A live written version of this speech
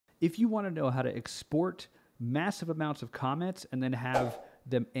if you want to know how to export massive amounts of comments and then have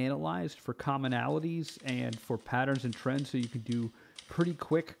them analyzed for commonalities and for patterns and trends so you can do pretty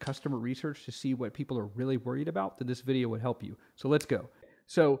quick customer research to see what people are really worried about, then this video would help you. So let's go.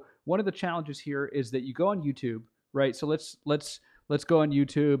 So one of the challenges here is that you go on YouTube, right? So let's go on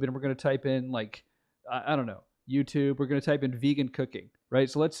YouTube and we're going to type in like, I don't know, YouTube, we're going to type in vegan cooking, right?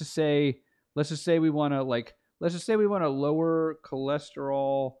 So let's just say we want to lower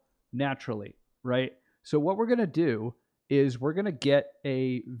cholesterol naturally, right? So what we're going to do is we're going to get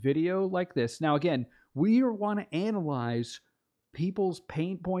a video like this. Now, again, we want to analyze people's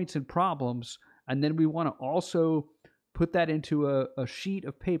pain points and problems, and then we want to also put that into a sheet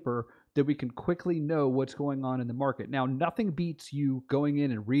of paper that we can quickly know what's going on in the market. Now, nothing beats you going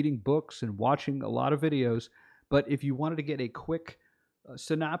in and reading books and watching a lot of videos, but if you wanted to get a quick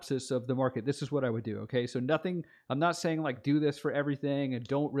synopsis of the market, this is what I would do. Okay, so nothing, I'm not saying like do this for everything and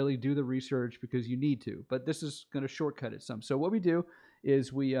don't really do the research because you need to, but this is going to shortcut it some. So what we do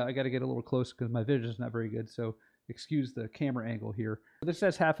is I got to get a little close because my vision is not very good, so excuse the camera angle here. This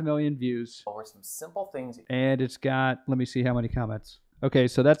has 500,000 views. Over some simple things, and it's got, let me see how many comments. Okay,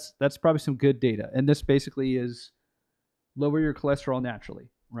 so that's probably some good data, and this basically is lower your cholesterol naturally,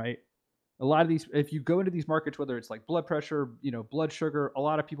 right? A lot of these, if you go into these markets, whether it's like blood pressure, blood sugar, a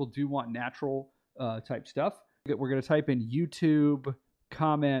lot of people do want natural type stuff. We're going to type in YouTube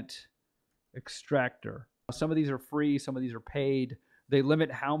comment extractor. Some of these are free, some of these are paid. They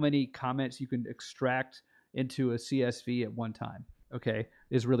limit how many comments you can extract into a CSV at one time, okay,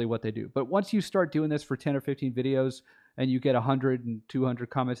 is really what they do. But once you start doing this for 10 or 15 videos and you get 100 and 200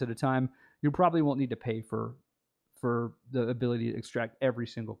 comments at a time, you probably won't need to pay for the ability to extract every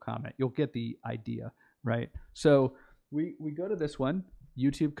single comment. You'll get the idea, right? So we go to this one,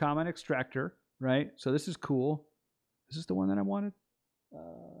 YouTube comment extractor, right? So this is cool. Is this the one that I wanted?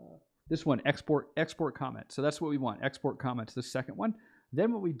 This one, export comment. So that's what we want, export comments, the second one.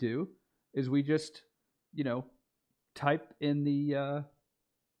 Then what we do is we just, type in the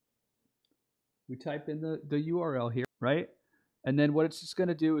URL here, right? And then what it's just going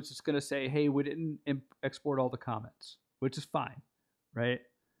to do is it's going to say, hey, we didn't export all the comments, which is fine, right?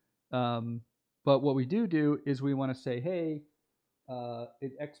 But what we do is we want to say, hey,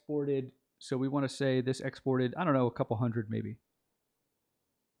 it exported. So we want to say this exported, I don't know, a couple hundred maybe.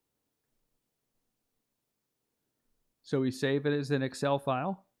 So we save it as an Excel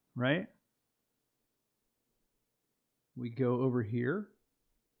file, right? We go over here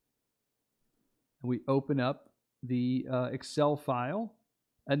and we open up the Excel file,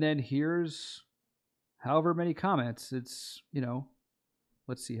 and then here's however many comments. It's,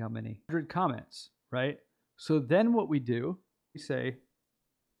 let's see how many, 100 comments, right? So then what we do, we say,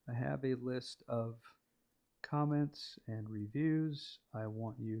 I have a list of comments and reviews I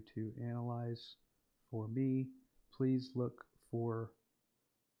want you to analyze for me. Please look for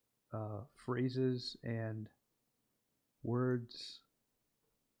phrases and words,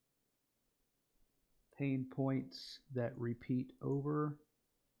 pain points that repeat over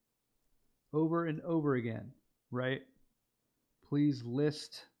and over again, right? Please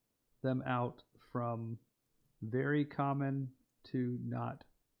list them out from very common to not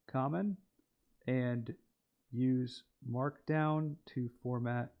common, and use Markdown to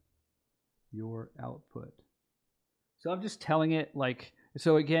format your output. So I'm just telling it like,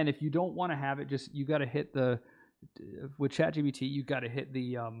 so again, if you don't want to have it, just, you got to hit with Chat GPT, you got to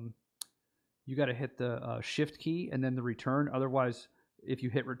hit the shift key and then the return. Otherwise, if you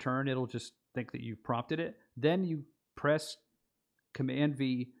hit return, it'll just think that you've prompted it. Then you press Command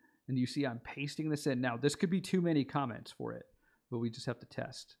V and you see I'm pasting this in. Now, this could be too many comments for it, but we just have to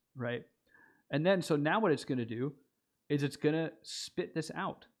test, right? And then, so now what it's going to do is it's going to spit this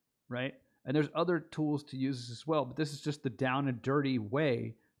out, right? And there's other tools to use this as well, but this is just the down and dirty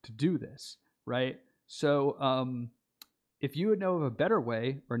way to do this, right? So if you would know of a better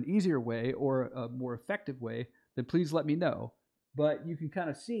way or an easier way or a more effective way, then please let me know. But you can kind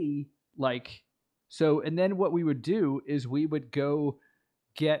of see like, so, and then what we would do is we would go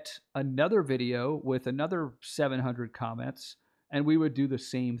get another video with another 700 comments and we would do the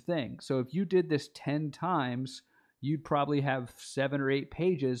same thing. So if you did this 10 times, you'd probably have 7 or 8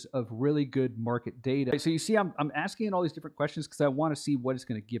 pages of really good market data. So you see, I'm asking it all these different questions because I want to see what it's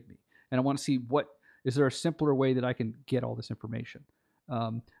going to give me. And I want to see is there a simpler way that I can get all this information?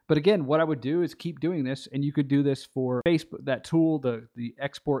 But again, what I would do is keep doing this, and you could do this for Facebook. That tool, the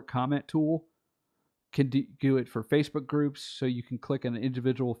export comment tool, can do it for Facebook groups. So you can click on an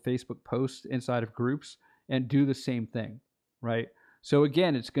individual Facebook post inside of groups and do the same thing, right? So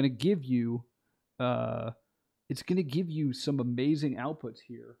again, it's going to give you some amazing outputs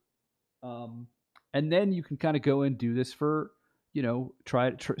here And then you can kind of go and do this for,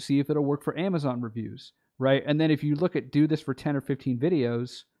 see if it'll work for Amazon reviews, right? And then if you do this for 10 or 15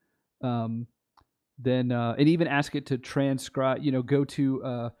 videos, then and even ask it to transcribe, go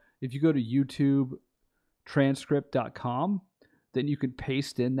to if you go to YouTube transcript.com, then you can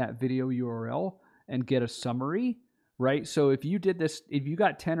paste in that video URL and get a summary, right? So if you did this, if you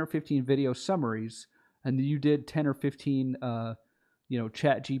got 10 or 15 video summaries and you did 10 or 15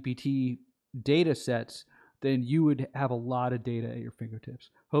 Chat GPT data sets, then you would have a lot of data at your fingertips.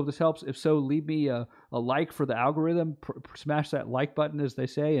 Hope this helps. If so, leave me a like for the algorithm. Smash that like button, as they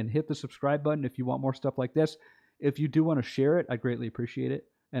say, and hit the subscribe button if you want more stuff like this. If you do want to share it, I greatly appreciate it,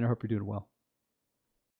 and I hope you're doing well.